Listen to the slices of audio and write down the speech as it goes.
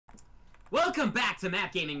Welcome back to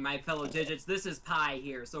Map Gaming, my fellow digits. This is Pi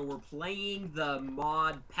here. So we're playing the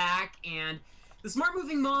mod pack, and the smart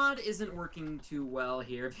moving mod isn't working too well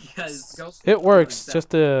here because Ghost. It works,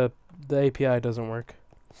 just the API doesn't work.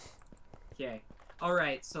 Okay. All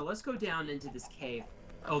right. So let's go down into this cave.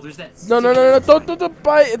 Oh, there's that. No! Don't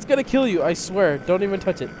buy it. It's gonna kill you. I swear. Don't even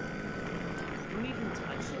touch it. Don't even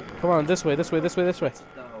touch it. Come on, this way. This way. This way. This way.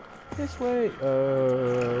 This way.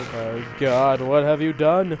 Oh my God! What have you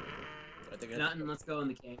done? Nothing. Let's go in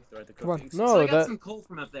the cave. Come on. So No, I got some coal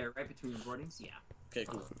from up there, right between recordings. Yeah. Okay,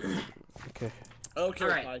 cool. Okay. Okay.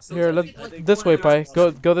 All right. Here, this way, Pi.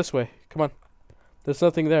 Go this way. Come on. There's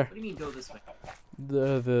nothing there. What do you mean go this way?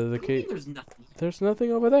 The cave. There's nothing. There's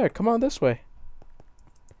nothing over there. Come on this way.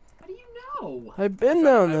 How do you know? I've been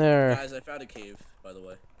down there. Guys, I found a cave, by the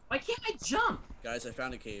way. Why can't I jump? Guys, I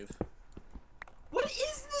found a cave. What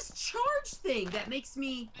is this charge thing that makes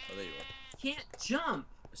me Oh, there you are. can't jump?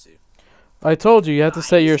 I see. I told you, you have to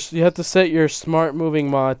set your smart moving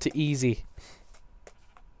mod to easy.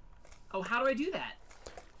 Oh, how do I do that?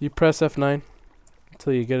 You press F9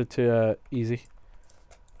 until you get it to easy.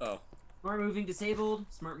 Oh. Smart moving disabled.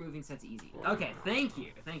 Smart moving set to easy. Okay, thank you.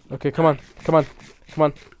 Thank you. Okay, come on. Come on. Come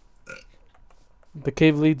on. The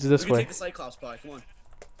cave leads this We can way. take the Cyclops by. Come on.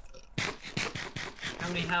 How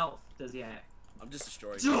many health does he have? I'm just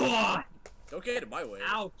destroying it. Ugh! Don't get in my way.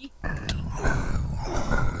 Ow.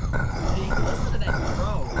 Listen to that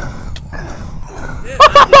crow. Yeah,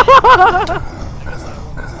 I guess I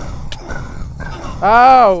won this.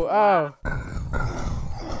 Ow! Ow!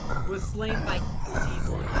 Was slain by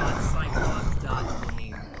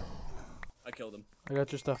Cyclops.name. I killed him. I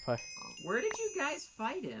got your stuff, Pi. Where did you guys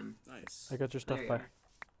fight him? Nice. I got your stuff, There you Pi. are.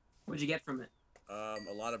 What'd you get from it? A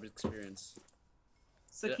lot of experience.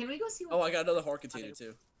 So Yeah. can we go see what... Oh, I got another heart container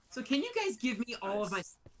too. So can you guys give me all of my...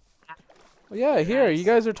 Well, yeah, here. You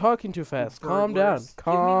guys are talking too fast. Calm down. Burglars. Give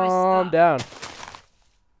me my Calm stuff. down.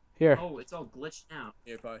 Here. Oh, it's all glitched out.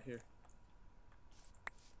 Here, Pi, here.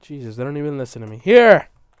 Jesus, they don't even listen to me. Here!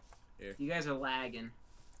 You guys are lagging.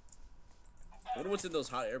 I wonder what's in those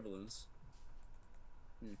hot air balloons.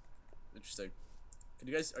 Interesting. Are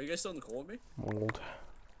you guys still in the call with me? Mold.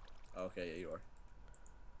 Oh, okay, yeah, you are.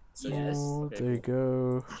 So yes. Oh, Okay, there you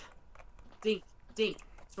go. Dink, dink.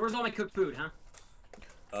 So where's all my cooked food, huh?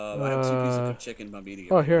 I have 2 pieces of chicken. I'm eating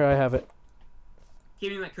it. Oh, here, I have it.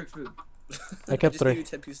 Give me my cooked food. I kept just 3. gave you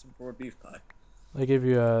 10 pieces of raw beef pie. I gave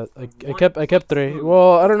you I kept 3.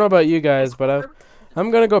 Well, I don't know about you guys, but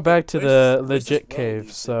I'm gonna go back to the legit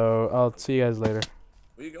cave, so I'll see you guys later.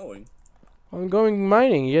 Where are you going? I'm going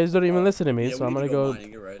mining. You guys don't even listen to me, Yeah, so I'm we gonna need to go.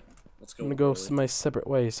 mining. You're right. Let's go. I'm gonna go early. my separate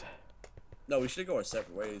ways. No, we should go our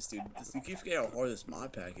separate ways, dude. You keep forgetting how hard this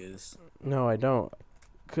mod pack is. No, I don't.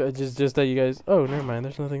 Just that you guys. Oh, never mind.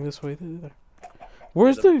 There's nothing this way either.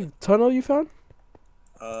 Where's the tunnel you found?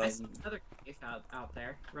 I see another cave out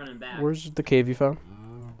there, running back. Where's the cave you found?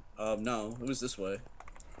 No, it was this way.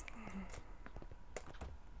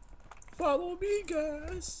 Follow me,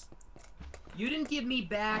 guys. You didn't give me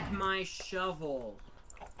back my shovel.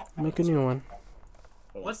 Make a new one.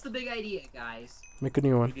 What's the big idea, guys? Make a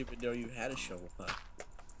new I one. didn't even know you had a shovel pie.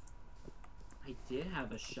 I did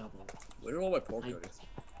have a shovel. Where are all my pork I going?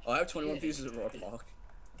 Oh, I have 21 did. pieces of raw pork.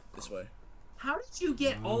 This way. How did you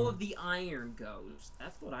get all of the iron goes?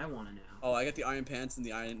 That's what I want to know. Oh, I got the iron pants and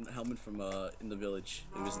the iron helmet from in the village.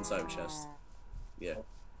 It was inside a chest. Yeah.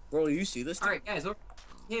 Bro, you see this? All right, guys,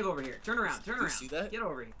 cave over here. Turn around. Turn You around. see that? Get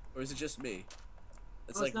over here. Or is it just me?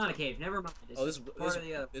 It's It's not a cave. Never mind. It's Oh, just part of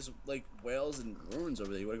the other. there's like whales and ruins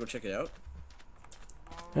over there. You wanna go check it out?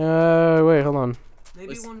 Wait, hold on. Maybe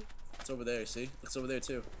let's- one. It's over there. See? It's over there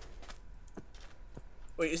too.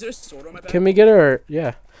 Wait, is there a sword on my back? Can we get our?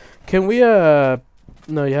 Yeah. Can we No,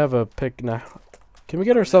 you have a pick now. Can we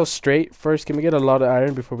get ourselves straight first? Can we get a lot of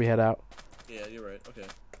iron before we head out? Yeah, you're right. Okay.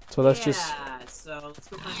 So let's just. Yeah. So let's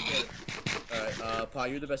go find a cave. Alright, Pa,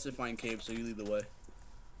 you're the best at finding caves, so you lead the way.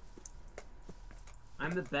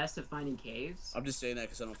 I'm the best at finding caves. I'm just saying that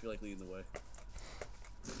because I don't feel like leading the way.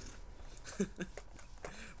 We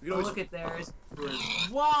Oh, can always... look at theirs.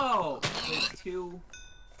 Whoa! There's 2.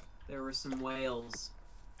 There were some whales.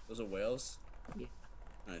 Those are whales? Yeah.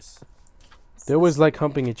 Nice. They always like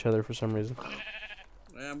humping each other for some reason.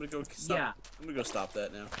 Yeah, I'm gonna go stop. Yeah. I'm gonna go stop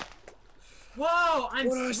that now. Whoa! I'm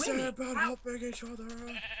What I swimming. say about helping each other?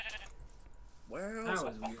 Whales. That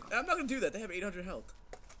was weird. I'm not gonna do that. They have 800 health.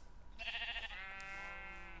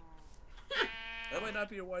 That might not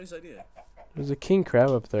be a wise idea. There's a king crab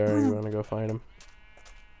up there. You want to go find him?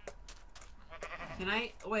 Can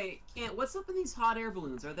I wait? Can't. What's up in these hot air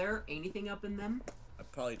balloons? Are there anything up in them?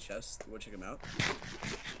 Probably chest. You wanna check them out?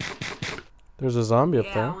 There's a zombie up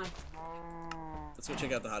Yeah. there. Let's go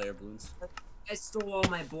check out the hot air balloons. I stole all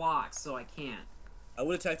my blocks, so I can't. I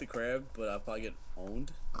would attack the crab, but I'll probably get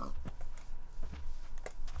owned.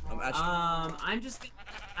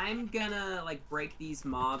 I'm gonna like break these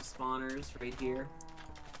mob spawners right here.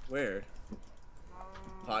 Where?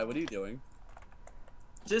 Hi, what are you doing?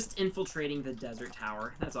 Just infiltrating the desert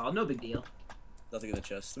tower. That's all. No big deal. Nothing in the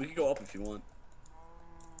chest. We can go up if you want.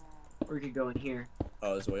 Or we could go in here.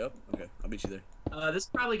 Oh, there's a way up? Okay, I'll meet you there. This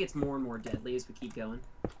probably gets more and more deadly as we keep going.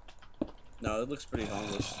 No, it looks pretty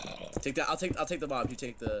harmless. Take that. I'll take the mob. You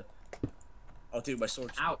take the. Oh, dude, my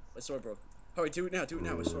sword. Ow. My sword broke. Hurry, do it now. Do it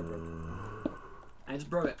now. My sword broke. I just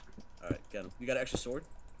broke it. All right, get him. You got an extra sword?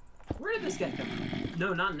 Where did this guy come from?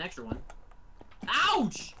 No, not an extra one.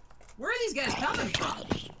 Ouch! Where are these guys coming from?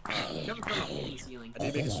 Coming from a hole in the ceiling. I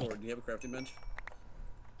need to make a sword. Do you have a crafting bench?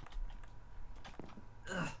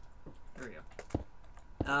 Ugh. There we go.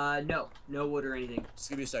 No. No wood or anything. Just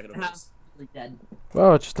give me a second. I'm absolutely dead.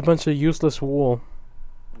 Wow, it's just a bunch of useless wool.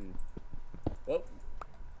 Well,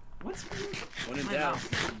 What's when in my doubt,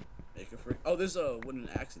 mouth? make a free. Oh, there's a wooden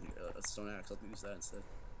axe in here. A stone axe. I'll use that instead.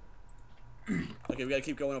 Okay, we gotta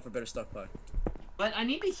keep going up for better stuff, bye. But I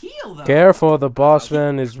need to heal though. Careful, the boss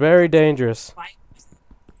man is very dangerous. Spikes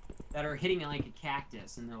that are hitting like a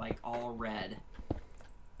cactus and they're like all red.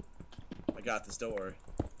 I got this. Don't worry.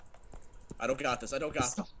 I don't got this. I don't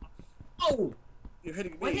got this. Oh! You're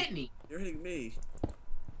hitting me. What hit me? You're hitting me.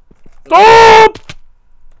 Stop!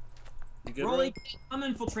 You good, Rolly, Ro? come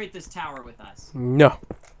infiltrate this tower with us. No.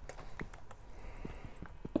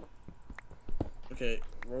 Okay,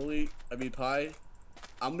 Rolly. I mean, Pie.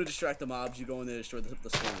 I'm gonna distract the mobs. You go in there and destroy the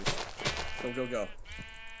spawners. Go, go, go.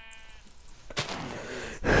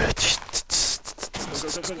 Go,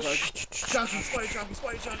 go, go, go. Jockey, spider, jockey.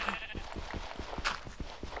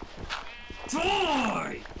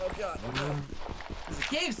 Die! Oh god. Oh, god. There's a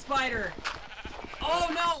cave spider! Oh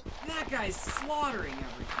no! That guy's slaughtering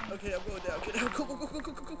everything. Okay, I'm going down. Get down. Go, go, go, go,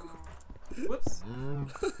 go, go, go. Whoops.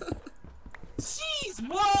 Jeez!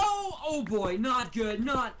 Whoa! Oh boy, not good.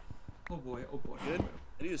 Not. Oh boy. Oh boy. Good?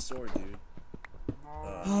 I need a sword, dude.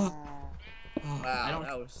 I Wow, don't.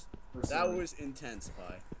 that was intense,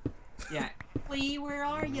 Pie. Yeah. Lee, where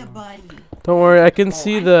are you, buddy? Don't worry, I can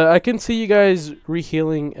see you guys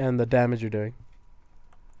rehealing and the damage you're doing.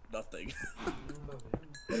 Nothing.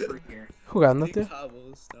 Over here. Jugándote.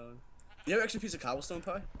 Cobblestone. You have an extra piece of cobblestone,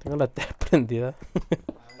 Pie? Tengo la T prendida.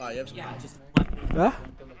 Pie, you have some? Yeah, just. ¿Ah?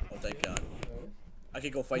 Oh, thank God. I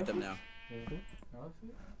can go fight them now.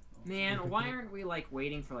 Man, why aren't we like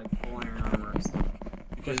waiting for like full iron armor or something?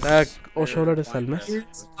 Because $8 al mes.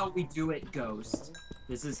 Here's how we do it, Ghost.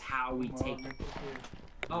 This is how we take it.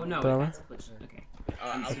 Oh no, Tama. that's glitched. Okay.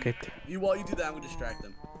 Okay. While you do that, I'm gonna distract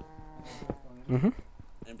them. Mhm.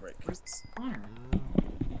 And break. Where's the spawner?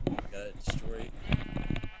 Gotta destroy.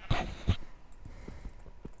 I'm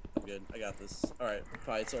good. I got this. Alright,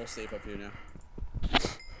 Pie, it's all safe up here now.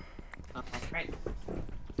 Right.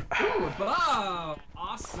 Ooh, a bow!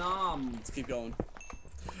 Awesome! Let's keep going.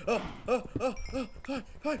 Oh!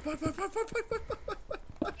 Pie!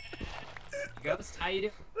 Ghost, how you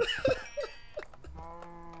doing?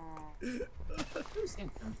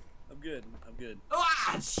 I'm good. I'm good.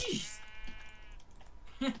 Ah, jeez!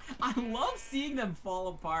 I love seeing them fall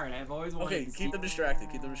apart. I've always wanted Okay, to see keep them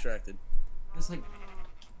distracted. Keep them distracted. Just like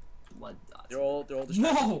blood dots. They're all distracted.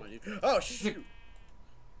 No! On you. Oh shoot!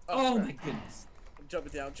 Oh crap. my goodness. I'm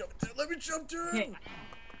jumping down. Let me jump down. Okay.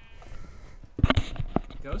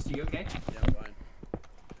 Ghost, are you okay? Yeah, I'm fine.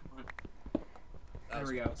 Come on. That There was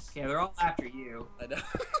we go. close. Okay, they're all after you. I know.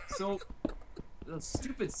 So, those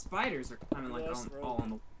stupid spiders are coming like Lost all on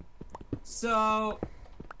the. So,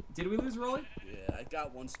 did we lose Rolly? Yeah, I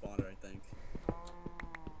got one spawner, I think.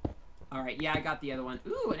 All right, yeah, I got the other one.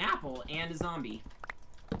 Ooh, an apple and a zombie.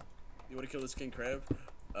 You want to kill this king crab?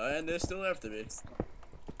 And they're still after me.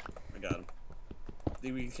 I got him.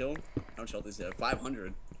 Think we can kill him? How much health does he have?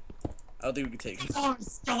 500. I don't think we can take him. Oh,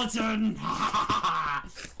 skeleton!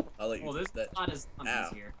 I'll let you. Well, this that. not as Ow.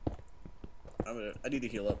 here. I need to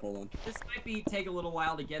heal up. Hold on. This might take a little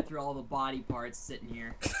while to get through all the body parts sitting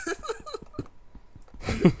here.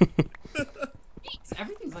 Jeez,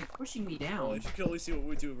 everything's like pushing me down. Well, you can only see what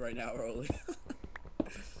we're doing right now, Rolly.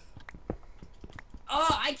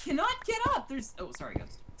 Oh, I cannot get up. There's. Oh, sorry,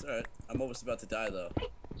 Ghost. It's alright. I'm almost about to die, though.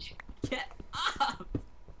 Get up.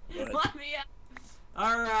 Go ahead. Let me up.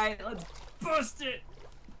 All right, let's bust it.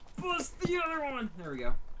 Bust the other one. There we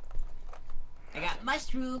go. I got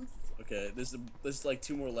mushrooms. Okay, there's like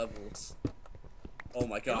 2 more levels. Oh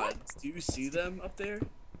my god. Do you see them up there?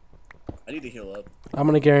 I need to heal up. I'm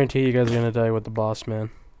gonna guarantee you guys are gonna die with the boss man.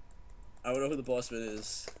 I don't know who the boss man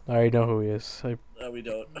is. I already know who he is. No, we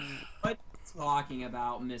don't. What are you talking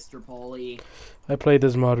about, Mr. Polly? I played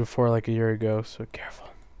this mod before like a year ago, so careful.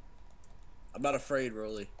 I'm not afraid,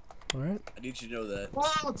 Rolly. Alright. I need you to know that.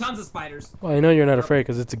 Whoa, tons of spiders. Well, I know you're not afraid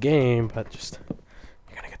because it's a game, but just...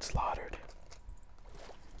 You're gonna get slaughtered.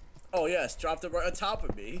 Oh, yes. Drop them right on top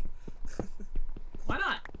of me. Why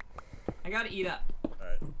not? I gotta eat up.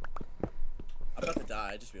 Alright. I'm about to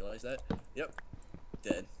die. I just realized that. Yep.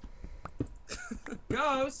 Dead.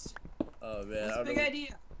 Ghost. Oh, man. That's a big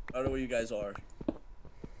idea. I don't know where you guys are.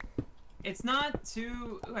 It's not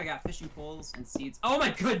too... Ooh, I got fishing poles and seeds. Oh my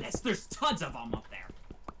goodness, there's tons of them up there.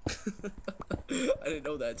 I didn't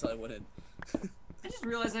know that until I went in. I just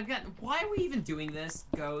realized I've got... Why are we even doing this,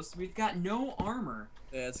 Ghost? We've got no armor.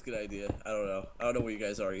 Yeah, that's a good idea. I don't know. I don't know where you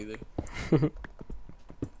guys are either.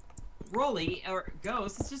 Rolly, or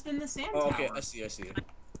Ghost, it's just in the sand tower. Oh, okay. I see it.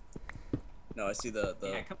 No, I see the...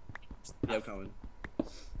 Yeah, Yeah, I'm coming.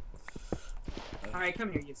 Alright,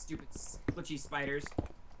 come here, you stupid glitchy spiders.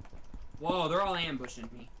 Whoa, they're all ambushing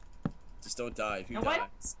me. Just don't die if you Now, die. why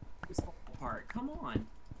does this fall apart? Come on.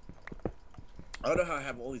 I don't know how I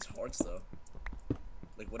have all these hearts, though.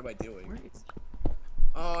 Like, what am I doing? Where is...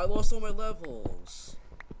 Oh, I lost all my levels.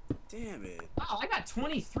 Damn it. Oh, I got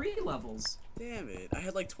 23 levels. Damn it. I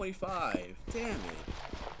had like 25. Damn it.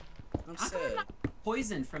 I'm How come I'm sad. not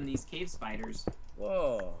poisoned from these cave spiders?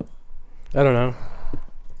 Whoa. I don't know.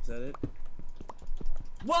 Is that it?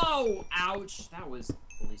 Whoa! Ouch! That was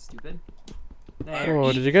totally stupid. There.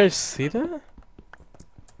 Oh, did you guys see that?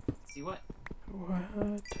 See what?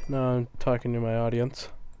 What? No, I'm talking to my audience.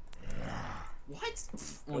 What?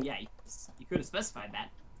 Well, yeah, you could have specified that.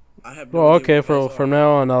 I have no Well, idea okay, where you guys from are.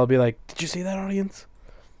 now on, I'll be like, did you see that, audience?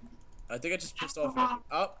 I think I just pissed off.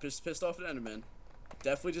 Just pissed off an Enderman.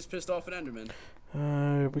 Definitely just pissed off an Enderman.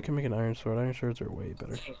 We can make an iron sword. Iron swords are way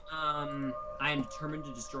better. Okay, I am determined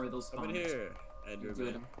to destroy those Come in spawns. here, Do Enderman.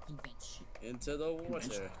 it. Convention. Into the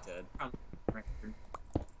water. Dead.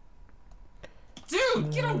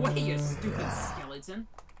 Dude, get away, you stupid skeleton!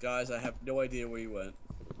 Guys, I have no idea where you went.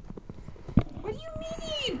 What do you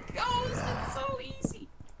mean? Ghost, it's so easy.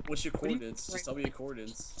 What's your do you mean? coordinates? Just tell me your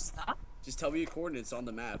coordinates. Stop. Just tell me your coordinates on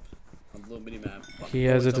the map. On the little mini map. He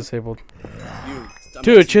has it Tell- disabled. You. I'm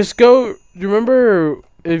Dude, asking just go. Remember,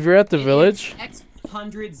 if you're at the village.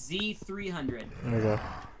 X100 Z300. There we go.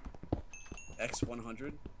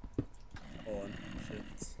 X100. Hold on. Shit.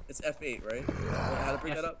 It's F8, right? How to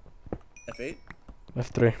bring that up? F8?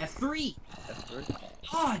 F3. F3. F3?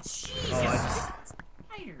 Oh, jeez. Oh, I you just-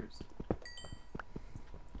 spiders.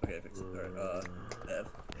 Okay, fix it. Alright,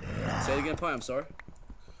 F. Say it again, Pi, I'm sorry.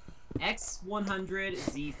 X100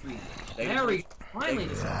 Z300. Thank There you. we go. Finally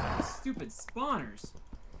destroyed these stupid spawners.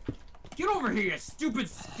 Get over here, you stupid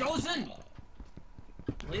skeleton!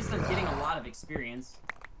 At least I'm getting a lot of experience.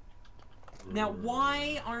 Now,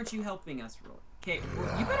 why aren't you helping us, Roy? Okay,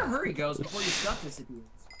 well, you better hurry, Ghost, before your stuff disappears.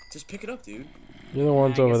 Just pick it up, dude. You're the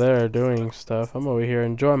ones I over guess- there doing stuff. I'm over here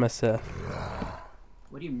enjoying myself.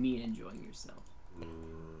 What do you mean enjoying yourself?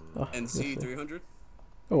 Oh, NC this- 300?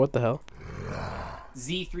 oh, what the hell?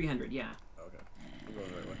 Z300, yeah. Okay. I'm going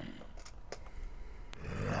the right way.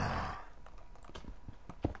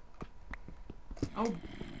 Oh,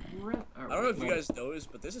 I don't know if you guys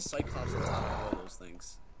noticed, but there's a Cyclops on top of one of those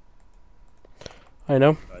things. I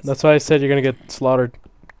know. That's why I said you're gonna get slaughtered.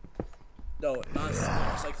 No, not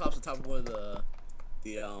Cyclops on top of one of the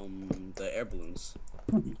air balloons.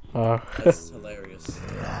 That's hilarious.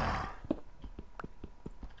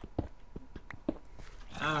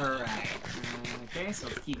 Alright. Okay, so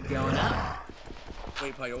let's keep going up.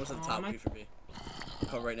 Wait, Pi, you're almost at the top. Wait for me. I'm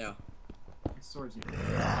coming right now. My sword's in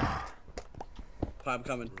Pi, I'm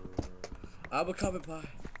coming. I'm coming, Pi.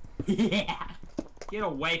 Yeah! Get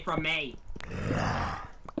away from me!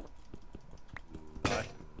 Pi.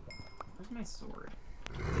 Where's my sword?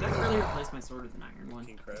 Did I really replace my sword with an iron one?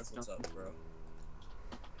 King Crab, what's up, bro?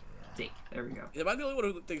 Take. There we go. Am I the only one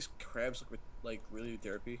who thinks crabs look like really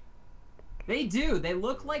derpy? They do. They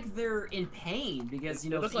look like they're in pain because, you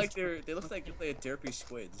know... They look like they're derpy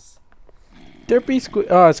squids. Derpy squid.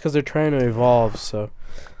 Oh, it's because they're trying to evolve, so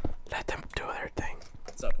let them do their thing.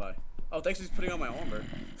 What's up, Pi? Oh, thanks for putting on my armor.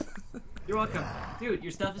 You're welcome. Dude,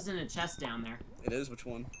 your stuff is in a chest down there. It is? Which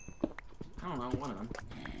one? I don't know, one of them.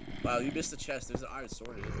 Wow, you missed the chest. There's an iron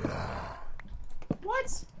sword in it.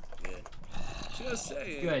 What? Yeah. Just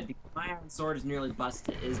saying. Good, because my iron sword is nearly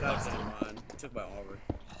busted. God, never mind. You took my armor.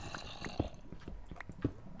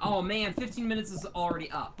 Oh man, 15 minutes is already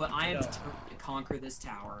up, but I am No. determined to conquer this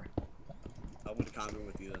tower. I'm gonna conquer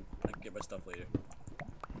with you then. I can get my stuff later.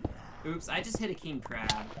 Oops, I just hit a king crab.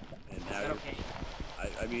 And Is now that you're- okay?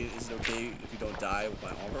 I mean, is it okay if you don't die with my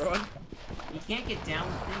armor on? He can't get down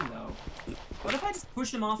the thing though. What if I just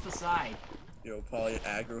push him off the side? You know, probably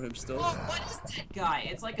aggro him still. Oh, what is that guy?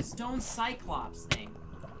 It's like a stone cyclops thing.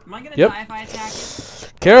 Am I gonna Yep. die if I attack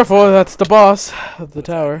it? Careful, that's the boss of the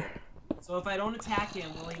tower. So if I don't attack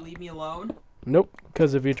him, will he leave me alone? Nope,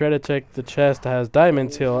 because if you try to take the chest that has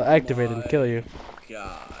diamonds, he'll activate and kill you.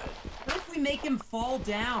 God. What if we make him fall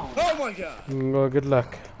down? Oh my God. Well, good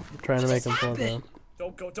luck. I'm trying to What make just him fall happened? down.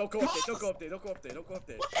 Don't go up there. Don't go up there. Don't go up there. Don't go up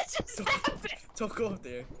there. What just happened? Don't go up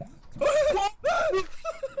there.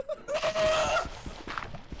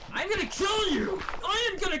 I'm gonna kill you! I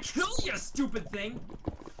am gonna kill you, stupid thing!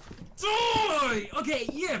 Die! Okay,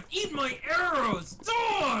 yeah, eat my arrows!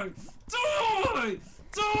 Die! Die!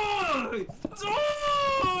 Die! Die!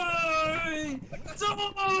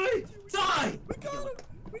 Die! Die! We got him.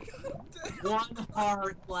 We got him. Damn. One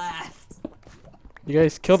heart left. You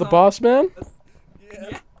guys kill the So- boss, man?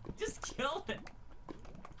 Yeah. Just kill it.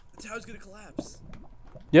 The tower's gonna collapse.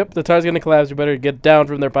 Yep, the tower's gonna collapse. You better get down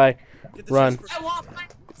from there, bye. Get the Run. chest I want my.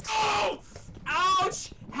 Oh!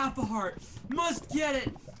 Ouch! Half a heart. Must get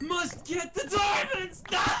it. Must get the diamonds.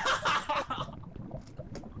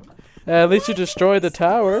 At least you destroyed the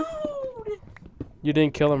tower. Explode! You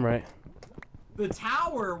didn't kill him right. The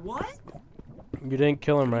tower. What? You didn't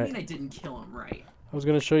kill him What do right. you mean I didn't kill him right? I was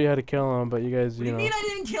gonna show you how to kill him, but you guys, What do you you know, mean I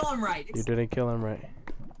didn't kill him right? you didn't kill him right.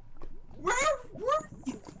 Where were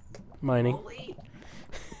you? Mining. Holy-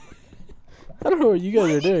 I don't know what you guys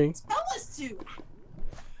Why are did you doing. Tell us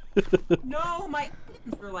to. No, my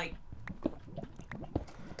items were like.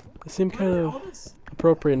 It seemed What kind are of all this?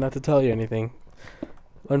 appropriate not to tell you anything.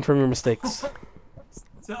 Learn from your mistakes.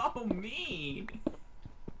 So mean.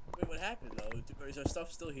 Wait, what happened though? Is our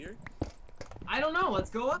stuff still here? I don't know. Let's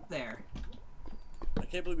go up there. I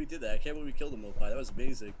can't believe we did that. I can't believe we killed him, Mopai. That was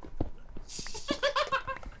amazing.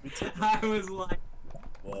 We did that. I was like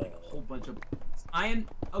Whoa. a whole bunch of iron.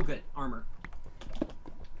 Oh, good armor.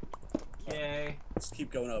 Okay. Let's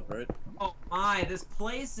keep going up, right? Oh my, this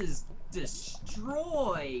place is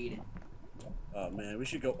destroyed. Oh man, we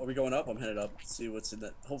should go. Are we going up? I'm headed up. See what's in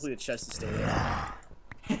that. Hopefully the chest is still there.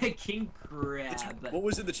 King crab. What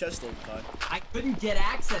was in the chest, Mopai? I couldn't get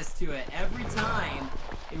access to it every time.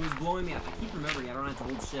 It was blowing me up. I keep remembering I don't have to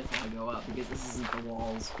hold shift when I go up because this isn't the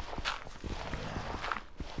walls.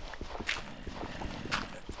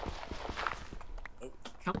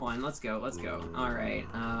 Come on, let's go. Let's go. All right.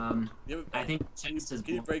 I think chest is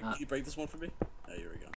Can you break? blowing up. Can you break this one for me?